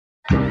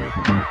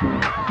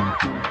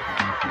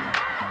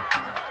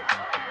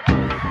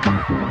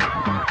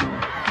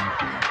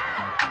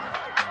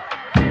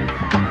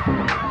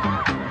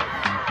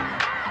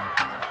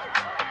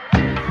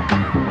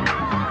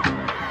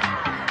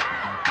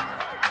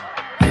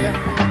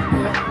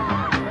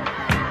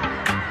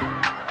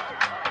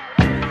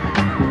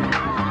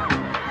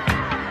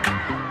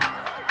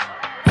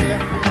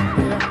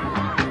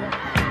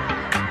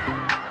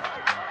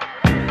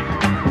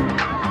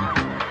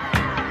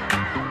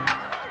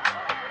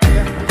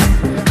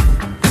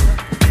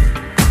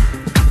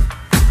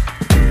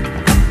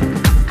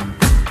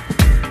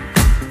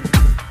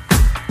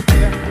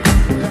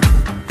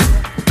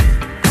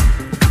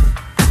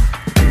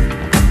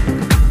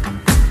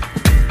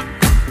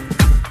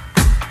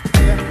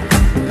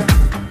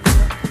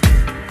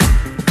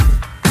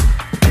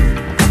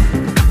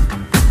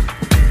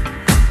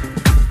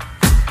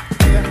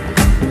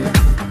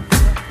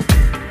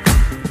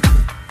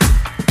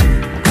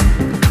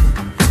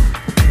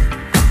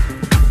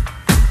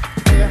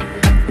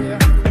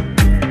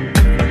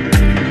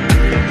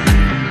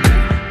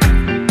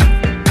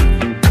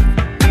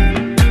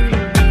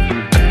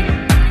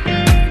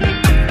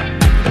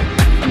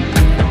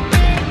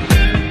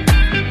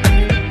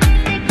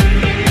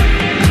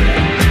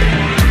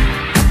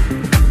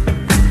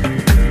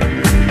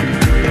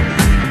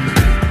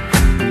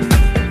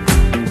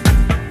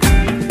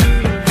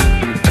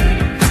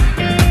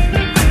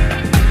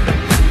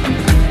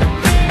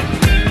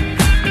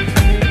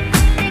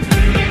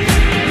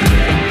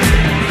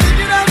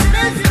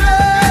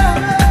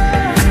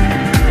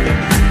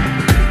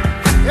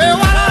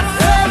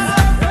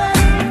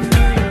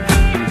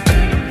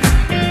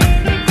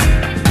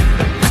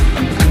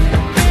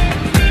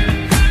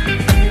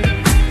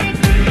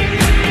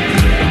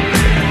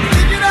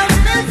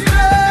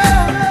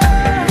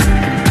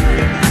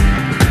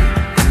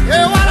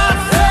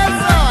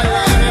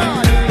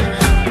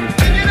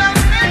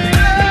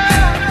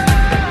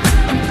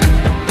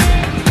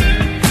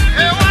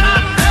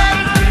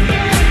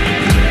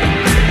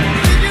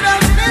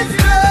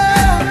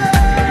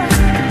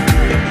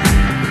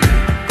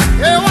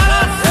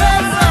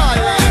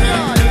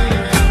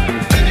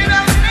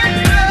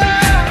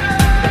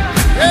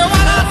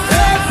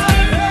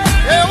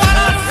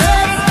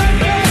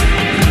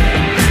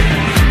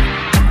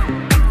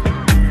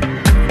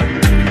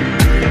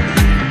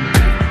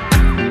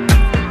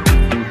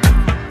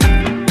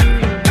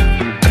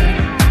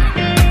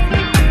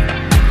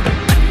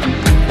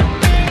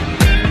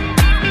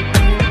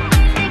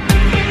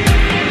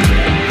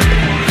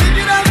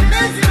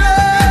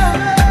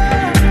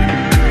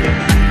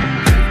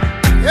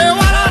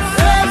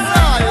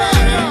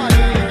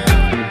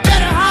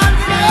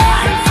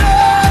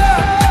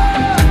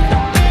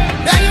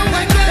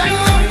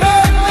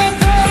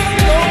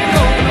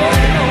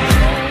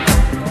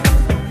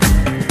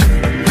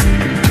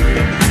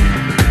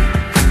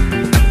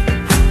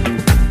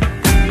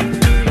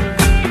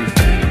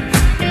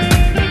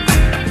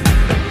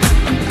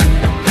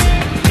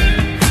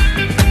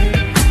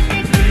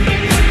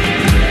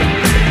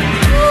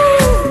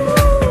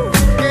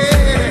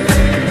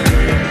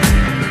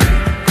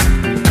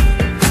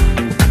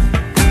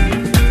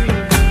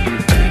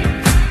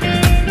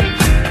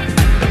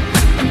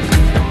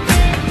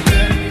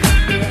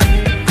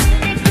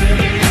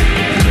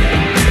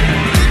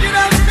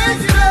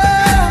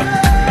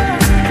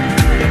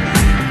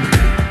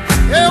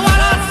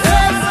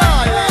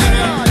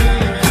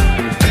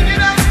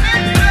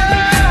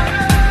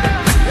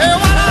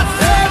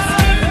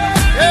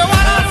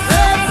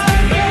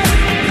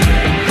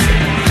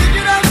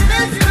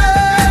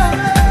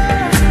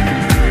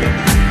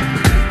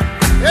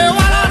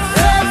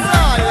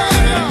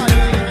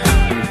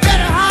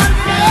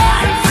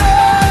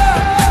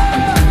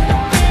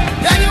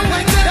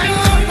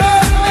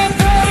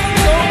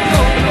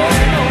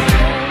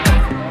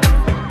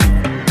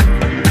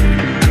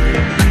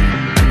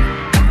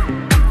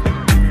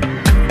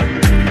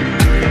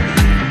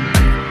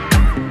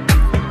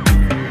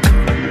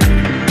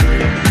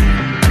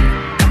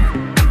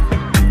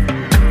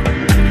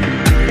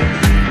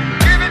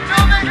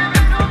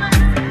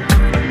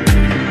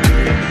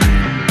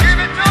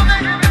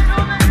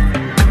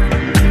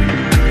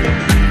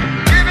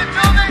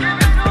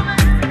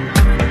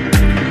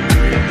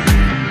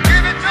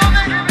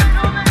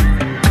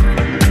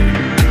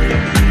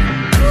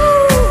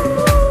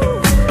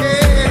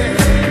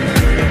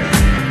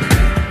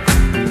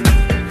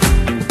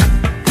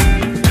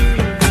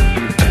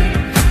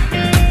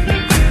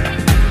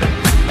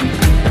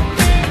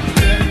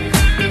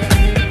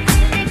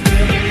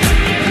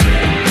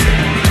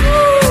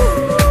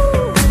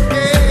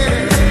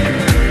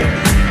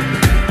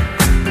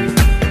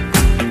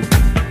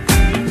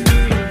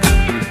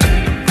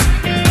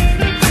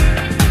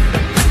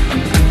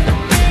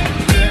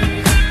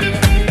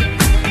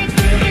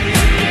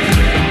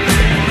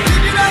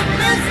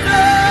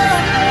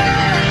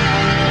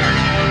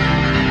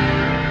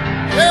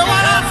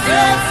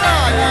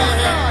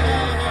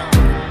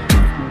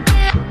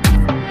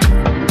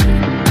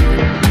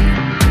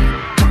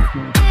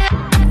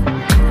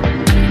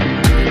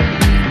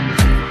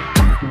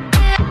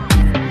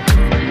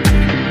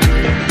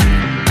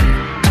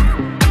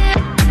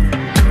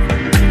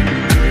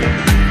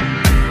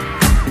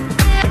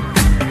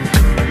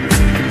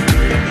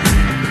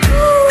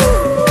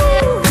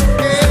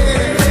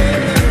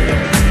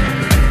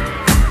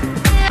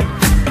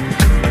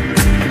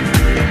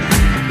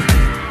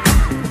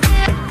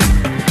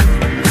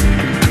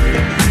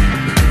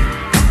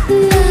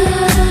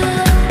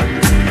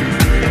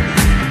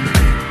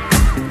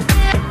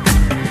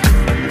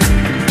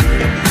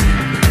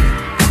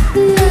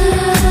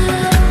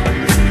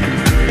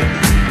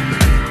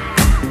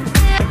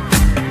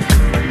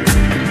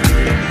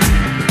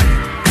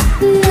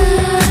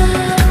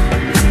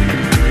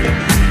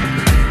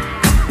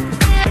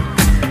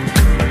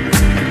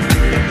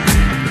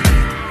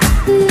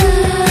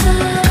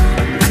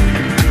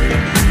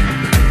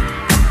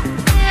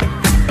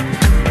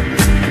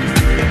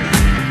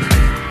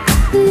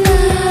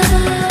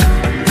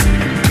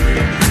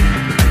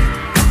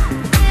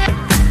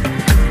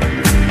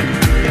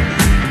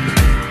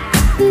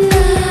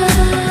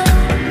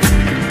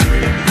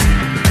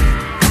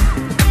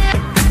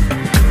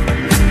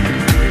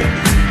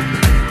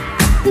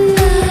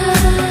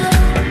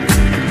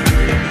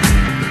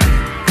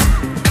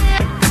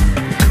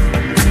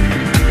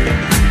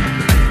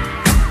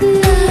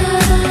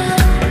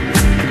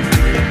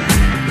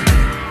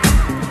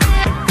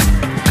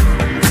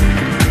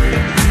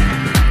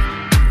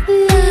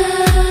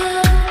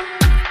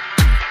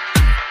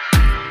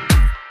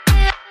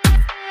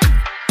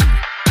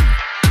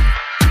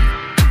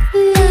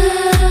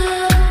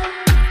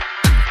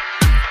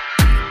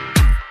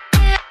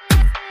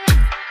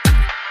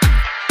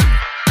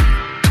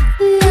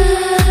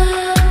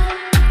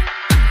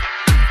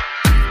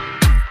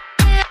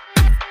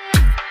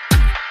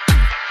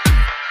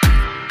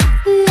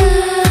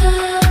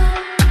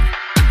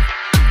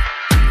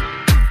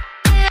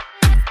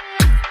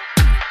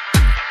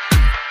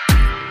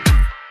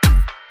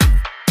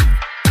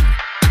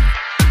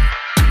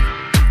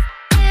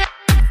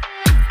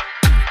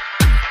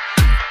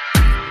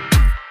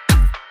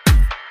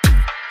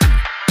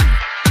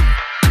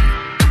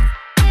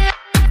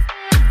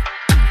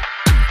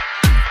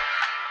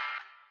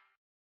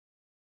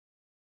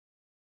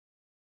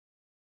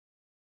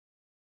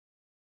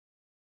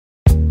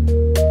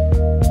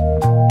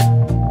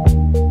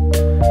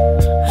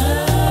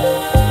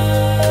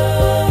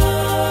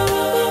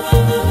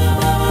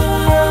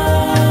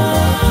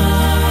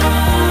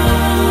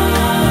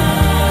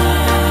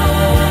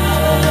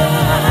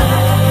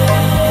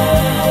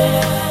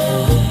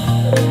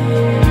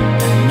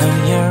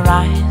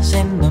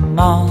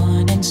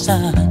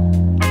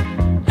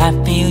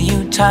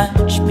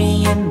touch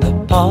me in the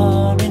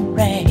pouring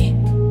rain,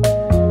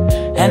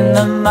 and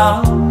the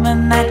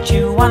moment that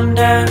you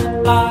wander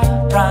far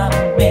from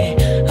me,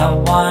 I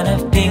wanna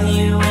feel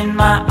you in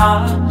my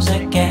arms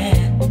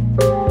again.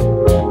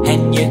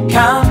 And you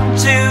come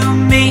to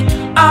me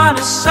on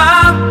a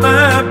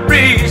summer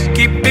breeze,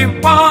 keep me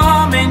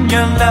warm in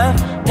your love,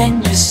 then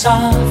you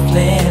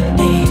softly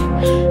leave.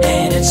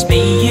 And it's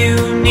me you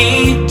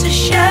need to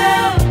show.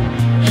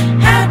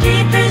 How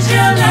deep is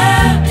your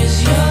love? Is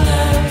your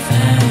love?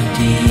 How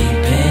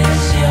deep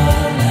is your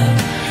love?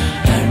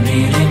 I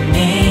really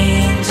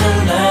need to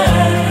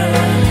learn.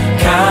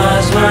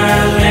 'Cause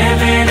we're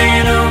living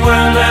in a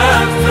world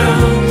of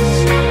fools,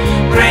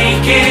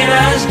 breaking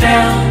us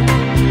down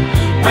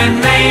when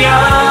they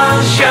all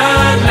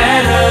should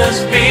let us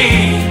be.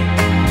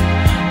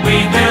 We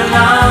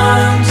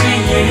belong to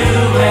you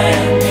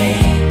and me.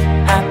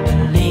 I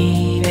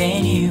believe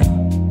in you.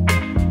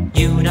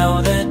 You know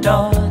the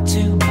door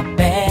to my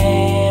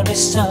very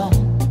soul.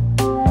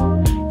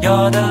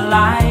 You're the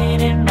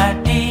light in my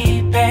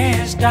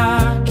deepest,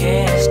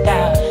 darkest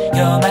doubt.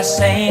 You're my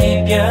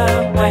savior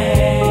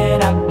when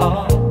I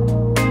fall.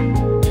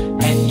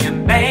 And you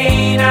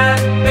may not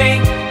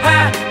think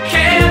I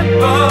care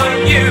for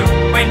you,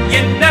 when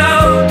you know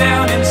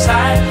down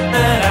inside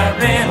that I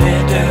really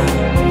do.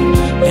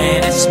 And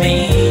it's me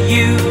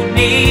you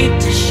need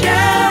to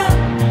show.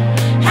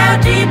 How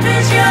deep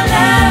is your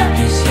love?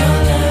 Is your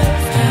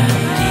love? How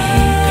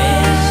deep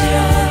is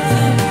your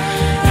love?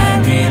 I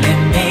really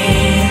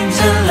need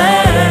to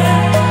learn.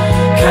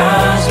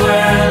 'Cause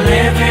we're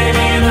living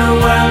in a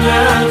world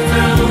of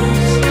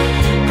fools,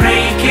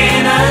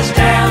 breaking us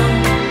down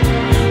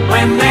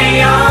when they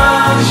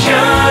all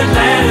should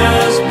let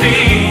us be.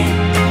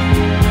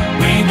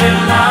 We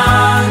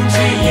belong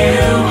to you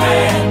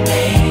and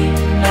me.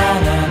 Na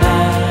na na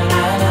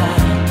na na,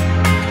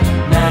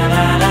 na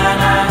na na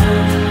na,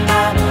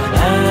 na na na na,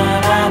 na na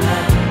na na.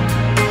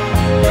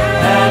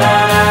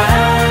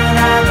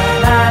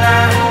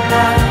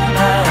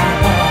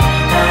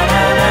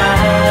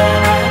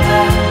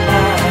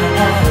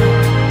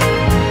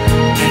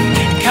 You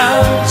can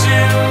come to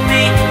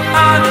me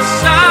on a